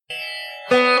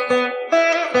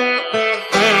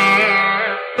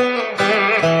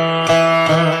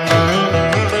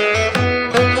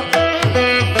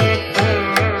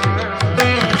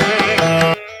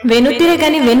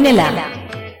వెనుతిరగని వెన్నెల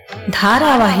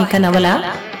ధారావాహిక నవల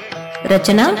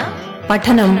రచన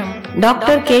పఠనం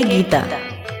డాక్టర్ కె గీత.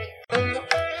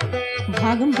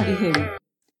 భాగం 17.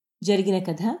 జరిగిన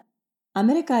కథ.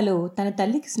 అమెరికాలో తన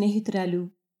తల్లికి స్నేహితురాలు,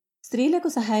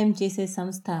 స్త్రీలకు సహాయం చేసే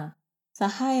సంస్థ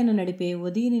సహాయను నడిపే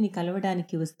ఉదయనిని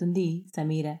కలవడానికి వస్తుంది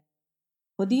సమీర.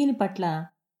 ఉదయని పట్ల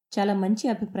చాలా మంచి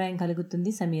అభిప్రాయం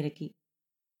కలుగుతుంది సమీరకి.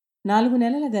 4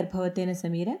 నెలల గర్భవతైన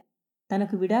సమీర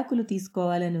తనకు విడాకులు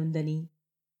తీసుకోవాలని ఉందని,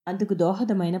 అందుకు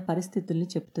దోహదమైన పరిస్థితుల్ని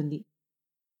చెప్తుంది.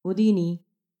 ఉదయని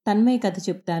తన్మయ్ కథ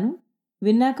చెప్తాను,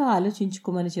 విన్నాక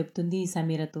ఆలోచించుకోమని చెప్తుంది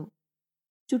సమీరతో.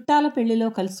 చుట్టాల పెళ్లిలో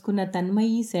కలుసుకున్న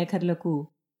తన్మయి, శేఖర్లకు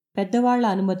పెద్దవాళ్ల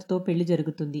అనుమతితో పెళ్లి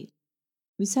జరుగుతుంది.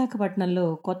 విశాఖపట్నంలో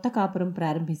కొత్త కాపురం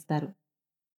ప్రారంభిస్తారు.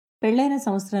 పెళ్లైన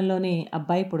సంవత్సరంలోనే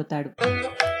అబ్బాయి పుడతాడు.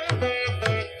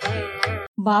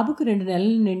 బాబుకు 2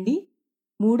 నెలల నుండి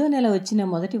 3వ నెల వచ్చిన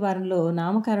మొదటి వారంలో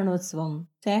నామకరణోత్సవం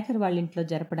శేఖర్ వాళ్ళింట్లో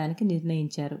జరపడానికి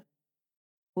నిర్ణయించారు.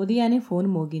 ఉదయాన్నే ఫోన్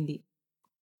మోగింది.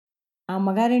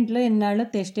 అమ్మగారింట్లో ఎన్నాళ్ళో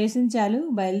తెస్టేసించాలు,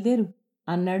 బయలుదేరు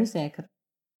అన్నాడు శేఖర్.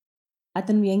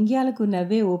 అతను వ్యంగ్యాలకు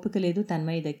నవ్వే ఓపిక లేదు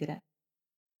తన్మయ్య దగ్గర.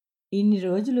 ఇన్ని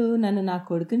రోజులు నన్ను నా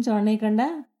కొడుకుని చూడనీయకుండా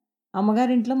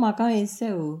అమ్మగారింట్లో మకాం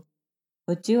వేసావు.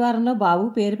 వచ్చే వారంలో బాబు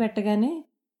పేరు పెట్టగానే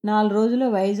 4 రోజుల్లో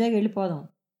వైజాగ్ వెళ్ళిపోదాం.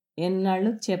 ఎన్నాళ్ళు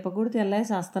చెప్పకూడదు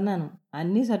తెల్లాసి వస్తున్నాను,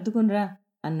 అన్నీ సర్దుకునిరా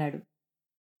అన్నాడు.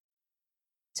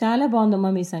 చాలా బాగుందమ్మా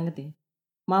మీ సంగతి.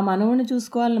 మా మనవుణ్ణి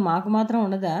చూసుకోవాలని మాకు మాత్రం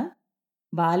ఉండదా?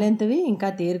 బాలెంతవి, ఇంకా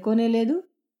తేరుకోనే లేదు.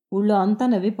 ఊళ్ళో అంతా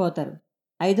నవ్విపోతారు.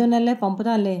 5వ నెలలే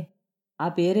పంపుతాంలే. ఆ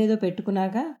పేరేదో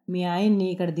పెట్టుకున్నాక మీ ఆయన్ని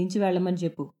ఇక్కడ దించి వెళ్ళమని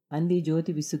చెప్పు అంది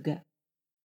జ్యోతి విసుగ్గా.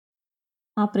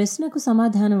 ఆ ప్రశ్నకు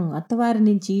సమాధానం అత్తవారి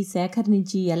నుంచి, శేఖర్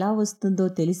నుంచి ఎలా వస్తుందో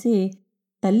తెలిసే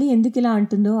తల్లి ఎందుకిలా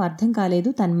అంటుందో అర్థం కాలేదు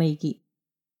తన్మయ్యకి.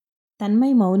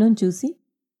 తన్మయ్ మౌనం చూసి,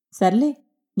 సర్లే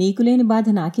నీకులేని బాధ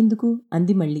నాకెందుకు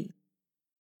అంది మళ్ళీ.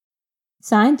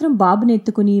 సాయంత్రం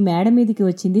బాబునెత్తుకుని మేడమీదికి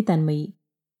వచ్చింది తన్మయి.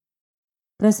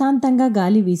 ప్రశాంతంగా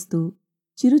గాలి వీస్తూ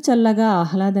చిరుచల్లగా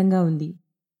ఆహ్లాదంగా ఉంది.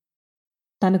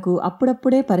 తనకు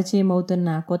అప్పుడప్పుడే పరిచయమవుతున్న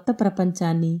కొత్త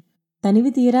ప్రపంచాన్ని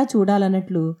తనివి తీరా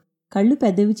చూడాలన్నట్లు కళ్ళు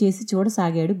పెద్దవి చేసి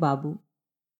చూడసాగాడు బాబు.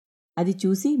 అది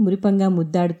చూసి మురిపంగా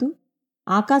ముద్దాడుతూ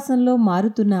ఆకాశంలో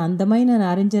మారుతున్న అందమైన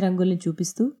నారింజ రంగుల్ని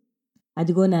చూపిస్తూ,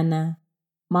 అదిగో నాన్న,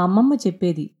 మా అమ్మమ్మ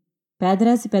చెప్పేది,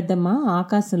 పేదరాశి పెద్దమ్మ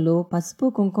ఆకాశంలో పసుపు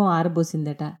కుంకం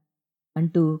ఆరబోసిందట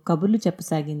అంటూ కబుర్లు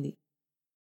చెప్పసాగింది.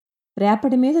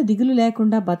 రేపటి మీద దిగులు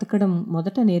లేకుండా బతకడం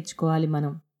మొదట నేర్చుకోవాలి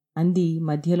మనం అంది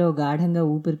మధ్యలో గాఢంగా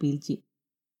ఊపిరి పీల్చి.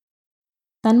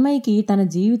 తన్మయ్యకి తన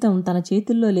జీవితం తన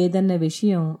చేతుల్లో లేదన్న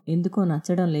విషయం ఎందుకో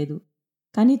నచ్చడం లేదు,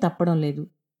 కానీ తప్పడం లేదు.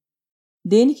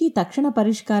 దేనికి తక్షణ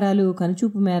పరిష్కారాలు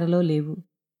కనుచూపు మేరలో లేవు.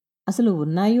 అసలు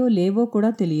ఉన్నాయో లేవో కూడా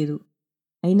తెలియదు.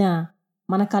 అయినా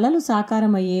మన కలలు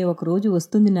సాకారమయ్యే ఒకరోజు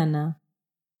వస్తుంది నాన్న.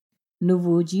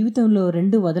 నువ్వు జీవితంలో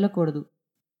 2 వదలకూడదు.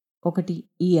 1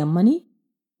 ఈ అమ్మని,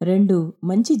 2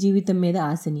 మంచి జీవితం మీద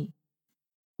ఆశని.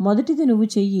 మొదటిది నువ్వు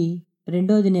చెయ్యి,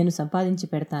 2వది నేను సంపాదించి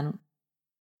పెడతాను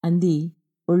అంది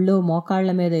ఒళ్ళో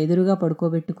మోకాళ్ల మీద ఎదురుగా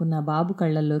పడుకోబెట్టుకున్న బాబు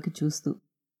కళ్లల్లోకి చూస్తూ.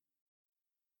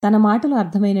 తన మాటలు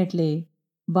అర్థమైనట్లే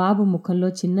బాబు ముఖంలో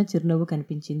చిన్న చిరునవ్వు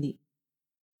కనిపించింది.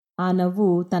 ఆ నవ్వు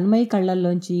తన్మయ్య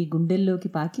కళ్లల్లోంచి గుండెల్లోకి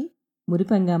పాకి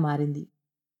మురిపంగా మారింది.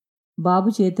 బాబు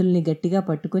చేతుల్ని గట్టిగా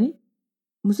పట్టుకుని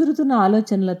ముసురుతున్న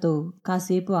ఆలోచనలతో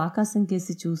కాసేపు ఆకాశం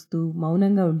కేసి చూస్తూ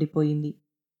మౌనంగా ఉండిపోయింది.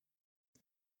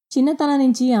 చిన్నతనం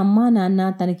నుంచి అమ్మా నాన్న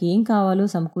తనకి ఏం కావాలో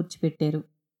సమకూర్చిపెట్టారు.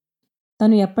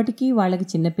 తను ఎప్పటికీ వాళ్లకి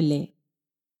చిన్నపిల్లే.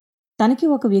 తనకి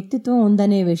ఒక వ్యక్తిత్వం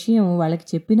ఉందనే విషయం వాళ్ళకి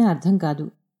చెప్పినా అర్థం కాదు.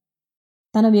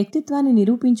 తన వ్యక్తిత్వాన్ని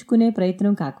నిరూపించుకునే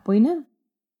ప్రయత్నం కాకపోయినా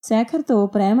శేఖర్తో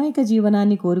ప్రేమైక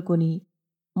జీవనాన్ని కోరుకొని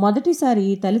మొదటిసారి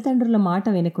తల్లిదండ్రుల మాట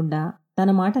వినకుండా తన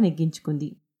మాట నెగ్గించుకుంది.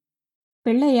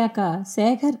 పెళ్ళయ్యాక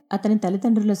శేఖర్ అతని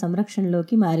తల్లిదండ్రుల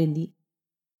సంరక్షణలోకి మారింది.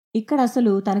 ఇక్కడ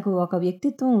అసలు తనకు ఒక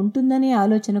వ్యక్తిత్వం ఉంటుందనే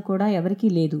ఆలోచన కూడా ఎవరికీ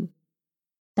లేదు.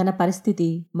 తన పరిస్థితి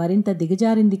మరింత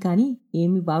దిగజారింది, కానీ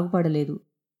ఏమీ బాగుపడలేదు.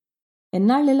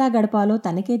 ఎన్నాళ్ళెలా గడపాలో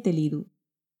తనకే తెలీదు.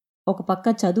 ఒక పక్క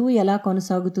చదువు ఎలా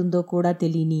కొనసాగుతుందో కూడా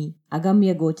తెలియని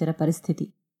అగమ్య గోచర పరిస్థితి.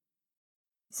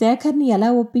 శేఖర్ని ఎలా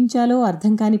ఒప్పించాలో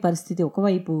అర్థం కాని పరిస్థితి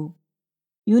ఒకవైపు,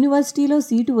 యూనివర్సిటీలో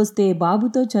సీటు వస్తే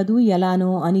బాబుతో చదువు ఎలానో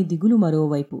అని దిగులు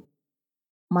మరోవైపు.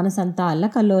 మనసంతా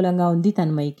అల్లకల్లోలంగా ఉంది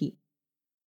తన్మయ్యకి.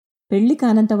 పెళ్లి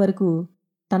కానంతవరకు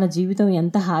తన జీవితం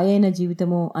ఎంత హాయైన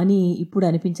జీవితమో అని ఇప్పుడు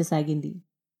అనిపించసాగింది.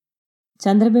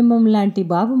 చంద్రబింబం లాంటి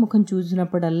బాబు ముఖం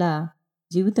చూసినప్పుడల్లా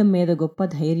జీవితం మీద గొప్ప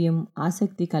ధైర్యం,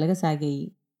 ఆసక్తి కలగసాగాయి.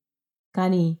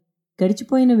 కాని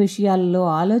గడిచిపోయిన విషయాలలో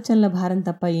ఆలోచనల భారం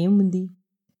తప్ప ఏముంది?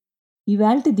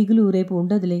 ఈవేళటి దిగులు రేపు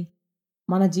ఉండదులే.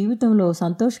 మన జీవితంలో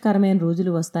సంతోషకరమైన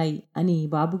రోజులు వస్తాయి అని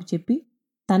బాబుకు చెప్పి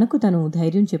తనకు తను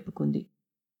ధైర్యం చెప్పుకుంది.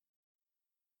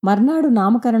 మర్నాడు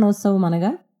నామకరణోత్సవం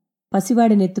అనగా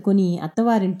పసివాడినెత్తుకుని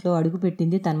అత్తవారింట్లో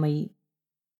అడుగుపెట్టింది తన్మయి.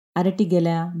 అరటిగెల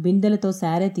బిందెలతో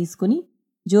శారే తీసుకుని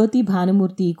జ్యోతి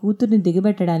భానుమూర్తి కూతుర్ని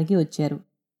దిగబెట్టడానికి వచ్చారు.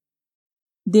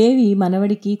 దేవి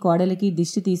మనవడికి కోడలికి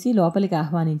దిష్టి తీసి లోపలికి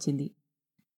ఆహ్వానించింది.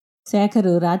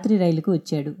 శేఖరు రాత్రి రైలుకు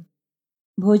వచ్చాడు.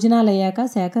 భోజనాలయ్యాక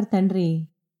శేఖర్ తండ్రి,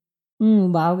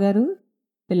 బావగారు,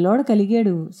 పిల్లోడు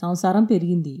కలిగాడు, సంసారం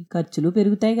పెరిగింది, ఖర్చులు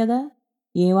పెరుగుతాయి కదా,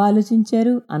 ఏం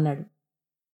ఆలోచించారు అన్నాడు.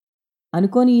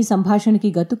 అనుకోని ఈ సంభాషణకి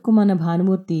గతుక్కుమన్న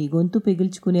భానుమూర్తి గొంతు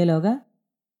పిగుల్చుకునేలోగా,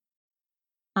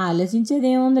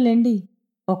 ఆలోచించేదేముందిలేండి,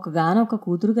 ఒక్కగానొక్క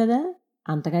కూతురు కదా,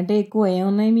 అంతకంటే ఎక్కువ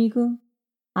ఏమున్నాయి మీకు?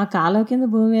 ఆ కాలువ కింద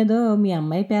భూమి ఏదో మీ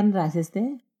అమ్మాయి పేరును రాసేస్తే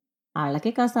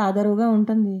వాళ్ళకే కాస్త ఆదరువుగా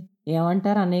ఉంటుంది,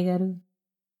 ఏమంటారు అన్నయ్య గారు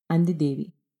అంది దేవి.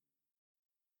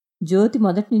 జ్యోతి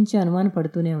మొదటినుంచి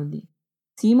అనుమానపడుతూనే ఉంది.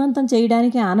 సీమంతం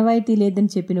చేయడానికి ఆనవాయితీ లేదని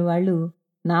చెప్పిన వాళ్ళు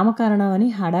నామకరణం అని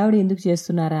హడావుడి ఎందుకు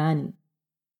చేస్తున్నారా అని.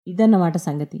 ఇదన్నమాట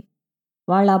సంగతి.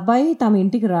 వాళ్ళ అబ్బాయి తమ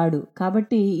ఇంటికి రాడు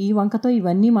కాబట్టి ఈ వంకతో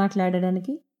ఇవన్నీ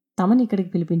మాట్లాడడానికి తమని ఇక్కడికి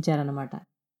పిలిపించారన్నమాట.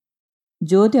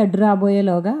 జ్యోతి అడ్డు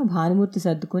రాబోయేలోగా భానుమూర్తి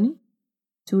సర్దుకొని,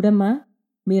 చూడమ్మా,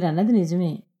 మీరన్నది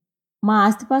నిజమే, మా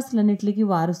ఆస్తిపాస్తులన్నిటికీ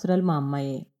వారసురాలు మా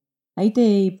అమ్మాయే. అయితే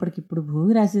ఇప్పటికిప్పుడు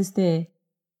భూమి రాసిస్తే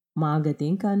మా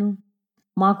గతేం కాను.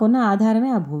 మాకున్న ఆధారమే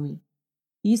ఆ భూమి.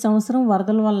 ఈ సంవత్సరం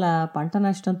వరదల వల్ల పంట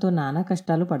నష్టంతో నానా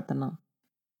కష్టాలు పడుతున్నాం.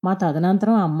 మా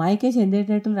తదనంతరం అమ్మాయికే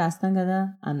చెందేటట్లు రాస్తాం కదా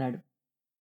అన్నాడు.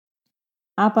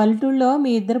 ఆ పల్లెటూళ్ళలో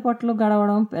మీ ఇద్దరి పొట్టలు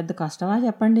గడవడం పెద్ద కష్టమా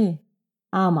చెప్పండి?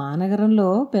 ఆ మహానగరంలో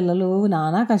పిల్లలు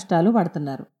నానా కష్టాలు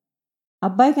పడుతున్నారు.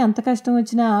 అబ్బాయికి ఎంత కష్టం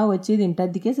వచ్చినా వచ్చేది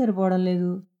ఇంటద్దికే సరిపోవడం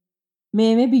లేదు.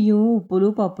 మేమే బియ్యం ఉప్పులు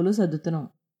పప్పులు సర్దుతున్నాం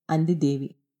అంది దేవి.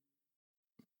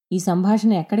 ఈ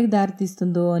సంభాషణ ఎక్కడికి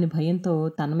దారితీస్తుందో అని భయంతో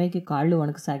తన్మయ్యకి కాళ్ళు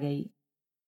వణకసాగాయి.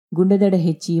 గుండెదడ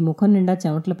హెచ్చి ముఖం నిండా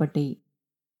చెమటలు పట్టాయి.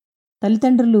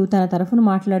 తల్లిదండ్రులు తన తరఫున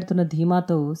మాట్లాడుతున్న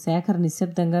ధీమాతో శేఖర్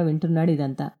నిశ్శబ్దంగా వింటున్నాడు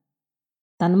ఇదంతా.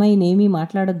 తన్మయ్యనేమీ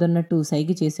మాట్లాడొద్దన్నట్టు సైగ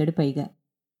చేశాడు పైగా.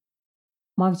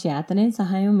 మాకు చేతనే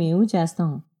సహాయం మేము చేస్తాం,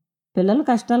 పిల్లలు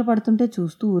కష్టాలు పడుతుంటే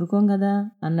చూస్తూ ఊరుకోం కదా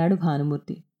అన్నాడు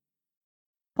భానుమూర్తి.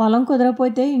 పొలం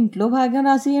కుదరపోతే ఇంట్లో భాగ్యం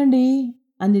రాసేయండి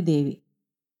అంది దేవి.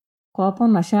 కోపం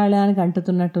నషాళానికి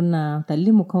అంటుతున్నట్టున్న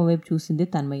తల్లి ముఖం వైపు చూసింది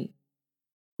తన్మయి.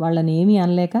 వాళ్లనేమీ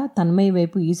అనలేక తన్మయి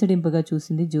వైపు ఈసడింపుగా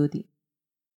చూసింది జ్యోతి.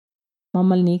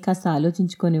 మమ్మల్ని కాస్త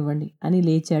ఆలోచించుకోనివ్వండి అని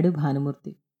లేచాడు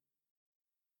భానుమూర్తి.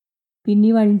 పిన్ని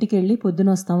వాళ్ళింటికెళ్ళి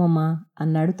పొద్దునొస్తామమ్మా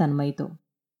అన్నాడు తన్మయితో.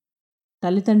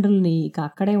 తల్లిదండ్రుల్ని ఇక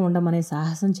అక్కడే ఉండమనే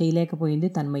సాహసం చేయలేకపోయింది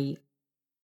తన్మయి.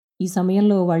 ఈ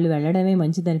సమయంలో వాళ్ళు వెళ్లడమే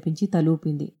మంచిదనిపించి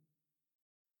తలూపింది.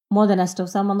 మోదనష్టం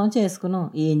సంబంధం చేసుకున్నాం,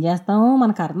 ఏం చేస్తామో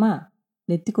మన కర్మ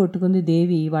నెత్తి కొట్టుకుంది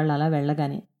దేవి వాళ్ళలా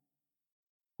వెళ్లగానే.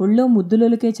 ఒళ్ళో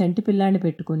ముద్దులొలికే చంటి పిల్లాన్ని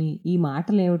పెట్టుకుని ఈ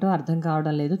మాటలేమిటో అర్థం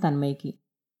కావడం లేదు తన్మయ్యకి.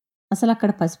 అసలు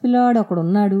అక్కడ పసిపిల్లవాడు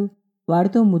ఒకడున్నాడు,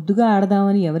 వాడితో ముద్దుగా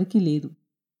ఆడదామని ఎవరికీ లేదు.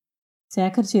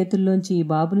 శేఖర్ చేతుల్లోంచి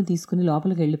బాబుని తీసుకుని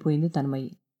లోపలికి వెళ్ళిపోయింది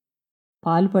తన్మయ్యి.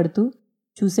 పాలు పడుతూ,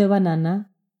 చూసేవా నాన్న,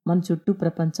 మన చుట్టూ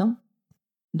ప్రపంచం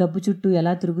డబ్బు చుట్టూ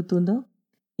ఎలా తిరుగుతుందో?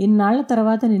 ఇన్నాళ్ల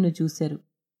తర్వాత నిన్ను చూశారు.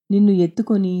 నిన్ను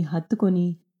ఎత్తుకొని హత్తుకొని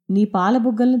నీ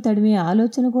పాలబుగ్గల్ని తడిమే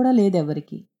ఆలోచన కూడా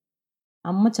లేదెవ్వరికి.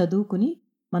 అమ్మ చదువుకుని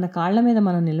మన కాళ్ల మీద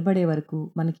మనం నిలబడే వరకు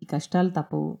మనకి కష్టాలు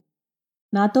తప్పవు.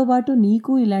 నాతోపాటు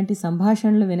నీకు ఇలాంటి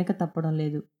సంభాషణలు వెనక తప్పడం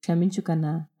లేదు, క్షమించు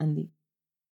కన్నా అంది.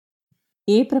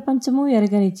 ఏ ప్రపంచమూ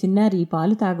ఎరగని చిన్నారి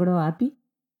పాలు తాగడం ఆపి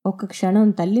ఒక్క క్షణం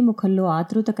తల్లి ముఖంలో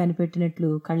ఆతృత కనిపెట్టినట్లు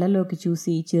కళ్లలోకి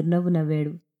చూసి చిరునవ్వు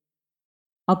నవ్వాడు.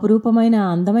 అపురూపమైన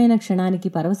అందమైన క్షణానికి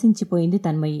పరవశించిపోయింది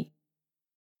తన్మయి.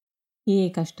 ఏ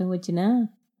కష్టం వచ్చినా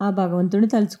ఆ భగవంతుని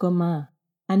తలుచుకోమ్మా,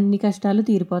 అన్ని కష్టాలు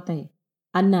తీరిపోతాయి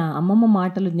అన్న అమ్మమ్మ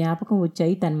మాటలు జ్ఞాపకం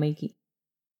వచ్చాయి తన్మయికి.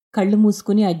 కళ్ళు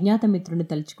మూసుకుని అజ్ఞాత మిత్రుని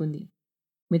తలుచుకుంది.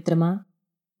 మిత్రమా,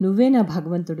 నువ్వే నా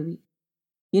భగవంతుడివి.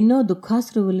 ఎన్నో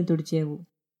దుఃఖాశ్రువుల్ని తుడిచేవు.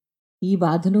 ఈ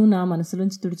బాధను నా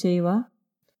మనసులోంచి తుడిచేయవా?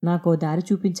 నాకో దారి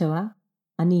చూపించవా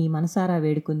అని మనసారా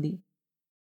వేడుకుంది.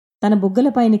 తన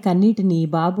బుగ్గలపైని కన్నీటిని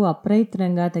బాబు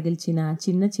అప్రయత్నంగా తగిల్చిన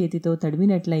చిన్న చేతితో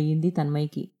తడిమినట్లయింది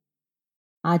తన్మయికి.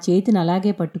 ఆ చేతిని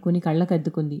అలాగే పట్టుకుని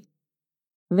కళ్ళకద్దుకుంది.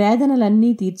 వేదనలన్నీ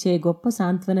తీర్చే గొప్ప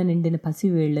సాంత్వన నిండిన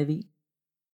పసివేళ్లవి.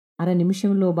 అర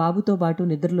నిమిషంలో బాబుతో పాటు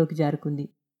నిద్రలోకి జారుకుంది.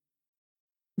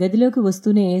 గదిలోకి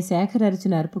వస్తూనే శేఖర్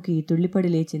అరిచిన అరుపుకి తుళ్ళిపడి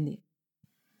లేచింది.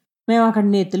 మేము అక్కడ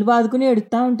నెత్తులు బాదుకుని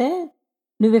ఎడుతా ఉంటే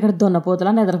నువ్విక్కడ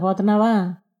దున్నపోతలా నిద్రపోతున్నావా?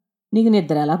 నీకు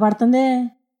నిద్ర ఎలా పడుతుందే?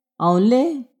 అవునులే,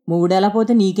 మొగుడెలా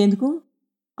పోతే నీకెందుకు,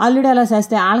 అల్లుడు ఎలా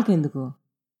చేస్తే ఆళ్ళకెందుకు?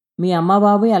 మీ అమ్మ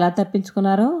బాబు ఎలా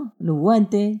తప్పించుకున్నారో నువ్వు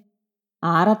అంతే.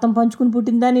 ఆ రక్తం పంచుకుని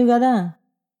పుట్టిందా నీవు కదా?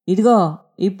 ఇదిగో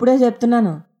ఇప్పుడే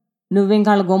చెప్తున్నాను,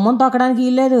 నువ్వింకాళ్ళ గుమ్మం తొక్కడానికి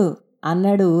ఇల్లేదు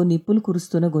అన్నాడు నిప్పులు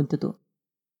కురుస్తున్న గొంతుతో.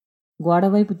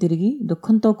 గోడవైపు తిరిగి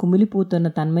దుఃఖంతో కుమిలిపోతున్న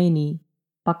తన్మయిని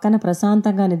పక్కన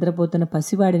ప్రశాంతంగా నిద్రపోతున్న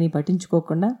పసివాడిని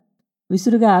పట్టించుకోకుండా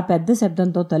విసురుగా పెద్ద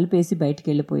శబ్దంతో తలుపేసి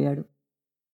బయటికెళ్ళిపోయాడు.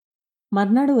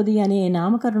 మర్నాడు ఉదయాన్నే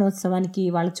నామకరణోత్సవానికి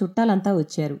వాళ్ళ చుట్టాలంతా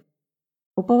వచ్చారు.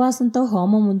 ఉపవాసంతో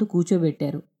హోమం ముందు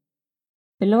కూర్చోబెట్టారు.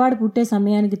 పిల్లవాడు పుట్టే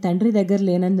సమయానికి తండ్రి దగ్గర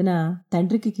లేనందున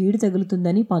తండ్రికి కీడు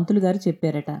తగులుతుందని పంతులుగారు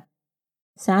చెప్పారట.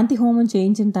 శాంతి హోమం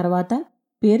చేయించిన తర్వాత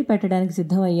పేరు పెట్టడానికి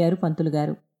సిద్ధమయ్యారు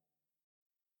పంతులుగారు.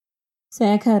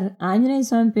 శేఖర్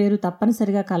ఆంజనేయస్వామి పేరు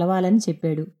తప్పనిసరిగా కలవాలని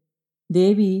చెప్పాడు.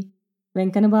 దేవి,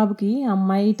 వెంకన్నబాబుకి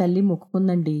అమ్మాయి తల్లి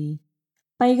మొక్కుకుందండి,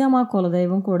 పైగా మా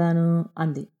కులదైవం కూడాను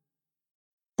అంది.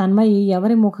 తన్మయి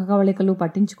ఎవరి ముఖ కవళికలు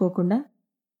పట్టించుకోకుండా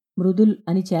మృదుల్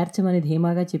అని చేర్చమని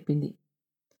ధీమాగా చెప్పింది.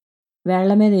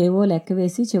 వేళ్ల మీద ఏవో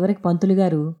లెక్కవేసి చివరికి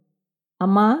పంతులుగారు,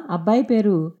 అమ్మా, అబ్బాయి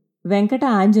పేరు వెంకట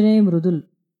ఆంజనేయ మృదుల్.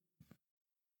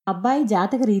 అబ్బాయి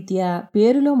జాతక రీత్యా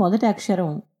పేరులో మొదటి అక్షరం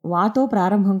వాతో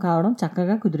ప్రారంభం కావడం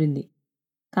చక్కగా కుదిరింది.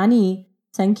 కానీ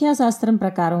సంఖ్యాశాస్త్రం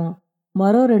ప్రకారం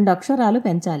మరో 2 అక్షరాలు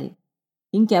పెంచాలి.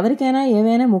 ఇంకెవరికైనా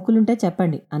ఏవైనా మొక్కులుంటే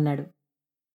చెప్పండి అన్నాడు.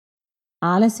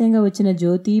 ఆలస్యంగా వచ్చిన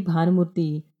జ్యోతి, భానుమూర్తి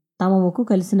తమ మొక్కు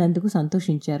కలిసినందుకు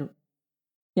సంతోషించారు.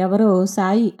 ఎవరో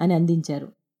సాయి అని అందించారు.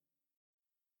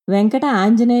 వెంకట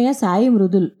ఆంజనేయ సాయి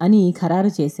మృదుల్ అని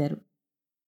ఖరారు చేశారు.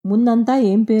 ముందంతా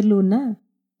ఏం పేర్లు ఉన్నా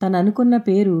తననుకున్న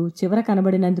పేరు చివర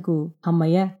కనబడినందుకు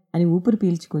అమ్మయ్య అని ఊపిరి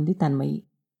పీల్చుకుంది తన్మయి.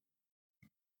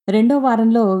 2వ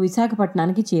వారంలో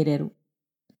విశాఖపట్నానికి చేరారు.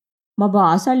 మా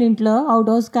బాసాళ్ళింట్లో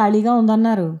అవుట్ హౌస్ ఖాళీగా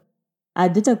ఉందన్నారు.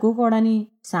 అద్దె తక్కువ కూడాని,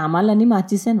 సామాన్లన్నీ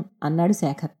మార్చేశాను అన్నాడు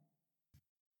శేఖర్.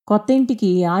 కొత్త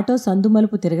ఇంటికి ఆటో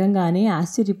సందుమలుపు తిరగంగానే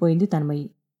ఆశ్చర్యపోయింది తన్మయి.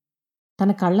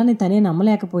 తన కళ్ళని తనే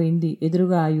నమ్మలేకపోయింది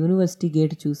ఎదురుగా యూనివర్సిటీ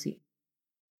గేటు చూసి.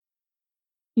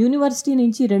 యూనివర్సిటీ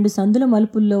నుంచి 2 సందుల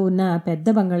మలుపుల్లో ఉన్న పెద్ద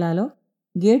బంగళాలో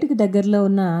గేటుకి దగ్గరలో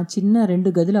ఉన్న చిన్న 2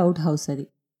 గదుల అవుట్ హౌస్ అది.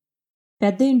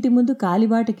 పెద్ద ఇంటి ముందు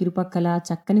కాలిబాట కిరుపక్కల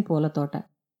చక్కని పూలతోట.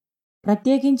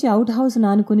 ప్రత్యేకించి అవుట్ హౌస్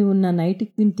నానుకుని ఉన్న నైట్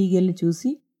క్వీన్ తీగెల్ని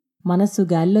చూసి మనస్సు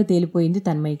గాలిలో తేలిపోయింది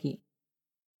తన్మయికి.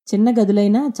 చిన్న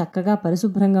గదులైనా చక్కగా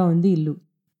పరిశుభ్రంగా ఉంది ఇల్లు.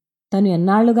 తను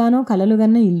ఎన్నాళ్లుగానో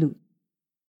కలలుగన్న ఇల్లు.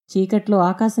 చీకట్లో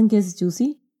ఆకాశం కేసి చూసి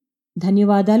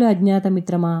ధన్యవాదాలు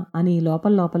అజ్ఞాతమిత్రమా అని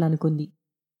లోపల అనుకుంది.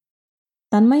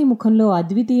 తన్మయి ముఖంలో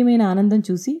అద్వితీయమైన ఆనందం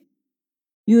చూసి,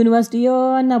 యూనివర్సిటీయో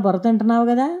అని నా బొరతంటున్నావు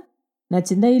కదా,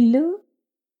 నచ్చిందా ఇల్లు?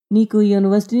 నీకు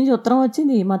యూనివర్సిటీ నుంచి ఉత్తరం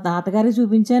వచ్చింది, మా తాతగారికి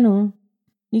చూపించాను.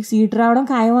 నీకు సీటు రావడం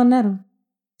ఖాయం అన్నారు.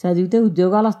 చదివితే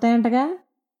ఉద్యోగాలు వస్తాయంటగా.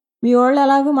 మీ వాళ్ళు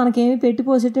ఎలాగూ మనకేమీ పెట్టి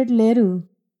పోసేటట్టు లేరు.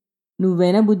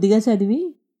 నువ్వైనా బుద్ధిగా చదివి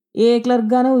ఏ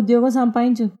క్లర్క్గానో ఉద్యోగం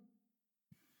సంపాదించు.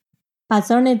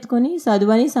 పసవని ఎత్తుకొని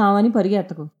చదువని సావని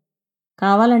పరిగెత్తకు.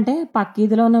 కావాలంటే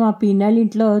పక్కీదిలో ఉన్న మా పిన్నాళ్ళ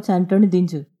ఇంట్లో చంటోని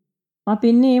దించు. మా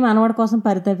పిన్ని మనవడి కోసం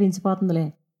పరితపించిపోతుందిలే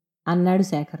అన్నాడు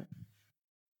శేఖర్.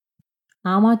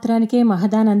 ఆ మాత్రానికే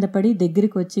మహదానందపడి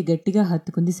దగ్గరికి వచ్చి గట్టిగా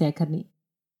హత్తుకుంది శేఖర్ని.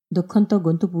 దుఃఖంతో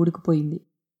గొంతు పూడుకుపోయింది.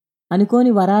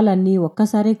 అనుకోని వరాలన్నీ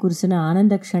ఒక్కసారే కురిసిన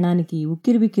ఆనంద క్షణానికి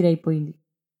ఉక్కిరిబిక్కిరైపోయింది.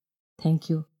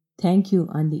 థ్యాంక్ యూ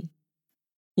అంది.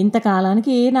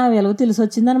 ఇంతకాలానికి నా విలువ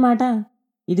తెలిసొచ్చిందనమాట.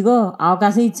 ఇదిగో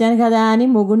అవకాశం ఇచ్చాను కదా అని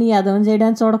మొగుడిని యదవం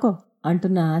చేయడానికి చూడకో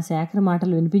అంటున్న శేఖర్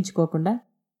మాటలు వినిపించుకోకుండా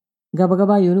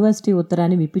గబగబా యూనివర్సిటీ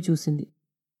ఉత్తరాన్ని విప్పి చూసింది.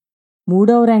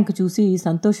 3వ ర్యాంకు చూసి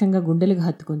సంతోషంగా గుండెలకు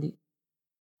హత్తుకుంది.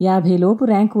 50 లోపు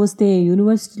ర్యాంకు వస్తే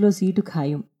యూనివర్సిటీలో సీటు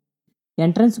ఖాయం.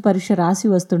 ఎంట్రన్స్ పరీక్ష రాసి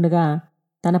వస్తుండగా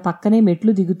తన పక్కనే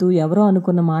మెట్లు దిగుతూ ఎవరో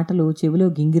అనుకున్న మాటలు చెవిలో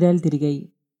గింగిరాలు తిరిగాయి.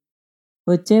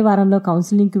 వచ్చే వారంలో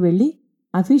కౌన్సిలింగ్కి వెళ్ళి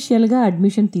అఫీషియల్గా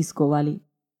అడ్మిషన్ తీసుకోవాలి.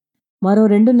 మరో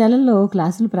 2 నెలల్లో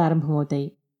క్లాసులు ప్రారంభమవుతాయి.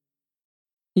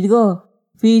 ఇదిగో,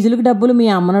 ఫీజులకు డబ్బులు మీ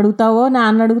అమ్మను అడుగుతావో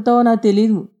నాన్న అడుగుతావో నాకు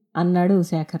తెలీదు అన్నాడు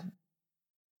శేఖర్.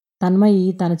 తన్మయి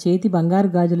తన చేతి బంగారు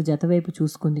గాజుల జతవైపు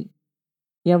చూసుకుంది.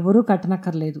 ఎవ్వరూ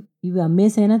కట్టనక్కర్లేదు, ఇవి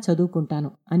అమ్మేసైనా చదువుకుంటాను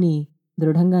అని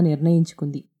దృఢంగా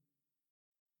నిర్ణయించుకుంది.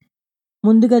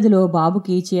 ముందు గదిలో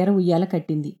బాబుకి చీర ఉయ్యాల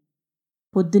కట్టింది.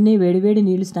 పొద్దున్నే వేడివేడి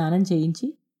నీళ్లు స్నానం చేయించి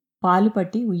పాలు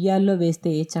పట్టి ఉయ్యాల్లో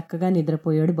వేస్తే చక్కగా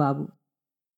నిద్రపోయాడు బాబు.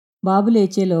 బాబు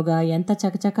లేచేలోగా ఎంత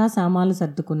చకచకా సామాన్లు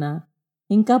సర్దుకున్నా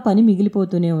ఇంకా పని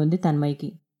మిగిలిపోతూనే ఉంది తన్మయికి.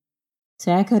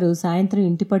 శేఖరు సాయంత్రం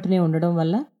ఇంటి పట్టునే ఉండడం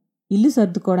వల్ల ఇల్లు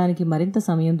సర్దుకోవడానికి మరింత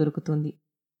సమయం దొరుకుతుంది.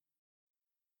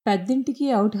 పెద్దింటికి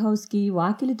అవుట్ హౌస్కి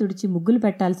వాకిలి తుడిచి ముగ్గులు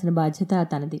పెట్టాల్సిన బాధ్యత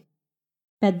తనది.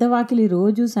 పెద్ద వాకిలి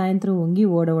రోజూ సాయంత్రం వంగి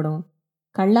ఓడవడం,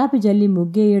 కళ్ళాపి జల్లి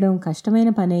ముగ్గేయడం కష్టమైన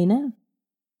పనైనా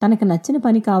తనకు నచ్చిన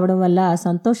పని కావడం వల్ల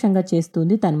సంతోషంగా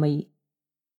చేస్తుంది తన్మయి.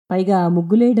 పైగా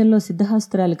ముగ్గులేయడంలో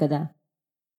సిద్ధహస్తురాలు కదా.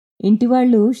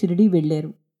 ఇంటివాళ్లు షిరిడీ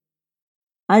వెళ్లారు.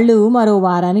 అళ్ళు మరో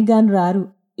వారానికి గాను రారు.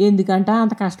 ఎందుకంట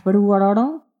అంత కష్టపడి ఓడవడం?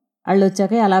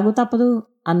 అళ్ళొచ్చాక ఎలాగూ తప్పదు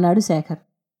అన్నాడు శేఖర్.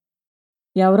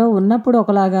 ఎవరో ఉన్నప్పుడు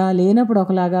ఒకలాగా లేనప్పుడు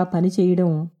ఒకలాగా పని చేయడం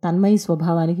తన్మయి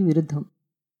స్వభావానికి విరుద్ధం.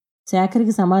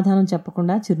 శేఖర్కి సమాధానం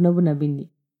చెప్పకుండా చిరునవ్వు నవ్వింది.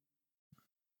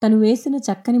 తను వేసిన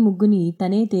చక్కని ముగ్గుని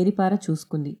తనే తేరిపార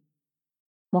చూసుకుంది.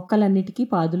 మొక్కలన్నిటికీ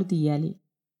పాదులు తీయాలి.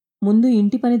 ముందు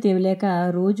ఇంటి పని తేవలేక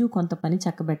రోజూ కొంత పని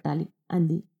చక్కబెట్టాలి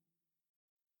అంది.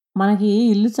 మనకి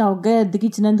ఇల్లు చౌకగా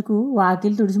అద్దెకిచ్చినందుకు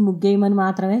వాకిలి తుడిసి ముగ్గేయమని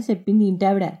మాత్రమే చెప్పింది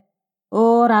ఇంటావిడ. ఓ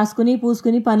రాసుకుని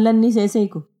పూసుకుని పనులన్నీ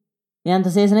చేసేయకు. ఎంత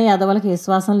చేసినా ఎదవలకి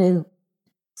విశ్వాసం లేదు.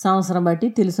 సంవత్సరం బట్టి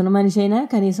తెలుసున్న మనిషి అయినా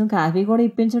కనీసం కాఫీ కూడా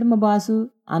ఇప్పించడు మా బాసు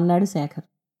అన్నాడు శేఖర్.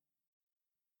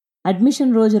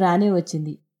 అడ్మిషన్ రోజు రానే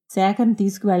వచ్చింది. శేఖర్ని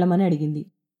తీసుకువెళ్ళమని అడిగింది.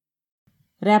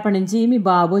 రేపటి నుంచి మీ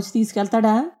బాబు వచ్చి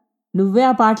తీసుకెళ్తాడా? నువ్వే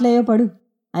ఆ పాటలేయో పడు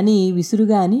అని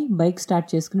విసురుగా అని బైక్ స్టార్ట్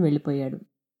చేసుకుని వెళ్ళిపోయాడు.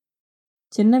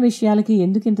 చిన్న విషయాలకి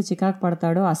ఎందుకింత చికాకు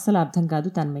పడతాడో అస్సలు అర్థం కాదు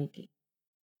తన్మయ్యకి.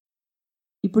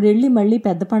 ఇప్పుడెళ్ళి మళ్ళీ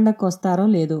పెద్ద పండగకు వస్తారో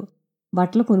లేదో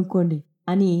బట్టలు కొనుక్కోండి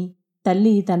అని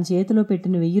తల్లి తన చేతిలో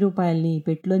పెట్టిన 1000 రూపాయల్ని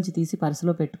పెట్టిలోంచి తీసి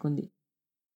పర్సులో పెట్టుకుంది.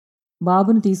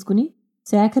 బాబును తీసుకుని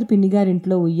శేఖర్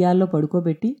పిన్నిగారింట్లో ఉయ్యాల్లో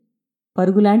పడుకోబెట్టి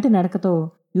పరుగులాంటి నడకతో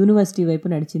యూనివర్సిటీ వైపు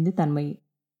నడిచింది తన్మయ్యి.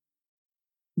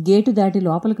 గేటు దాటి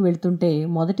లోపలికి వెళ్తుంటే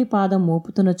మొదటి పాదం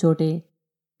మోపుతున్న చోటే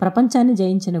ప్రపంచాన్ని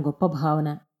జయించిన గొప్ప భావన,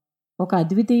 ఒక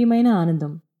అద్వితీయమైన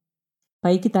ఆనందం.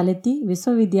 పైకి తలెత్తి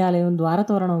విశ్వవిద్యాలయం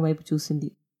ద్వారతోరణం వైపు చూసింది.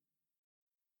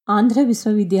 ఆంధ్ర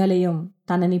విశ్వవిద్యాలయం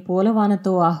తనని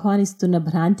పూలవానతో ఆహ్వానిస్తున్న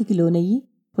భ్రాంతికి లోనయ్యి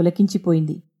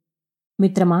పులకించిపోయింది.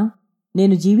 మిత్రమా,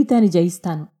 నేను జీవితాన్ని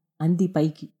జయిస్తాను అంది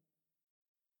పైకి.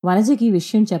 వనజకి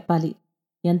విషయం చెప్పాలి,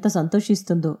 ఎంత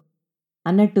సంతోషిస్తుందో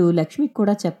అన్నట్టు లక్ష్మికి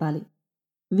కూడా చెప్పాలి.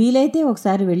 వీలైతే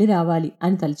ఒకసారి వెళ్ళి రావాలి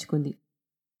అని తలుచుకుంది.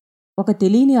 ఒక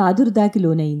తెలియని ఆదుర్దాకి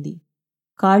లోనయింది.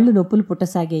 కాళ్ళు నొప్పులు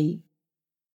పుట్టసాగాయి.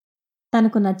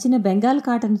 తనకు నచ్చిన బెంగాల్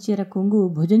కాటన్ చీర కొంగు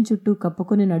భుజం చుట్టూ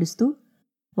కప్పుకుని నడుస్తూ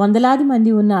వందలాది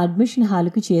మంది ఉన్న అడ్మిషన్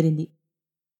హాలుకు చేరింది.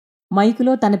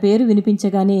 మైకులో తన పేరు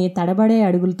వినిపించగానే తడబడే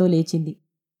అడుగులతో లేచింది.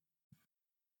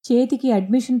 చేతికి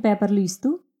అడ్మిషన్ పేపర్లు ఇస్తూ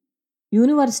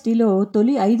యూనివర్సిటీలో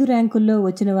తొలి 5 ర్యాంకుల్లో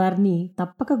వచ్చిన వారిని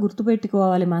తప్పక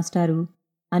గుర్తుపెట్టుకోవాలి మాస్టారు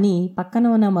అని పక్కన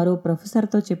ఉన్న మరో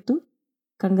ప్రొఫెసర్తో చెప్తూ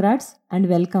కంగ్రాట్స్ అండ్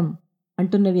వెల్కమ్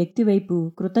అంటున్న వ్యక్తి వైపు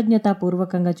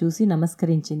కృతజ్ఞతాపూర్వకంగా చూసి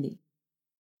నమస్కరించింది.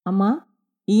 అమ్మా,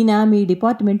 ఈయన మీ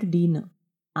డిపార్ట్మెంట్ డీన్.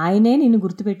 ఆయనే నిన్ను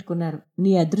గుర్తుపెట్టుకున్నారు.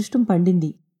 నీ అదృష్టం పండింది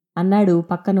అన్నాడు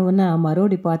పక్కన ఉన్న మరో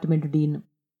డిపార్ట్మెంట్ డీన్.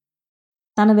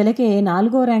 తన వెలకే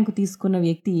 4వ ర్యాంకు తీసుకున్న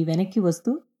వ్యక్తి వెనక్కి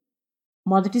వస్తూ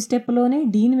మొదటి స్టెప్లోనే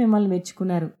డీన్ మిమ్మల్ని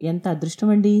మెచ్చుకున్నారు, ఎంత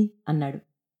అదృష్టమండి అన్నాడు.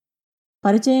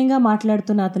 పరిచయంగా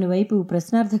మాట్లాడుతున్న అతని వైపు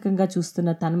ప్రశ్నార్థకంగా చూస్తున్న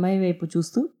తన్మయ్య వైపు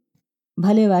చూస్తూ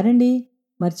భలేవారండి,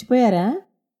 మర్చిపోయారా?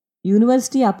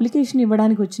 యూనివర్సిటీ అప్లికేషన్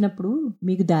ఇవ్వడానికి వచ్చినప్పుడు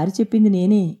మీకు దారి చెప్పింది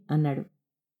నేనే అన్నాడు.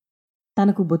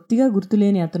 తనకు బొత్తిగా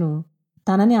గుర్తులేని అతను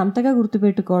తనని అంతగా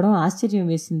గుర్తుపెట్టుకోవడం ఆశ్చర్యం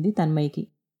వేసింది తన్మయ్యకి.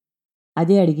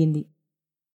 అదే అడిగింది.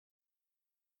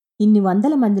 ఇన్ని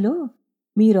 100 మందిలో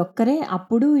మీరొక్కరే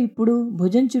అప్పుడు ఇప్పుడు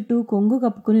భుజం చుట్టూ కొంగు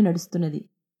కప్పుకుని నడుస్తున్నది.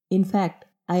 ఇన్ఫ్యాక్ట్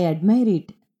ఐ అడ్మైర్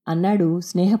ఇట్ అన్నాడు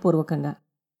స్నేహపూర్వకంగా.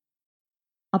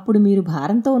 అప్పుడు మీరు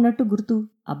భారంతో ఉన్నట్టు గుర్తు.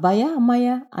 అబ్బాయా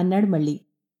అమ్మాయా అన్నాడు మళ్ళీ.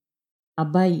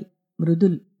 అబ్బాయి,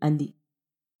 మృదుల్ అంది.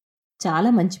 చాలా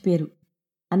మంచి పేరు.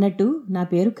 అన్నట్టు నా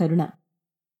పేరు కరుణ.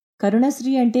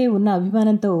 కరుణశ్రీ అంటే ఉన్న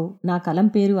అభిమానంతో నా కలం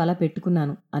పేరు అలా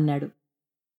పెట్టుకున్నాను అన్నాడు.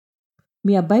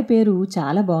 మీ అబ్బాయి పేరు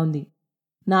చాలా బావుంది.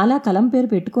 నాలా కలం పేరు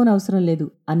పెట్టుకోనవసరం లేదు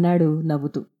అన్నాడు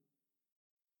నవ్వుతూ.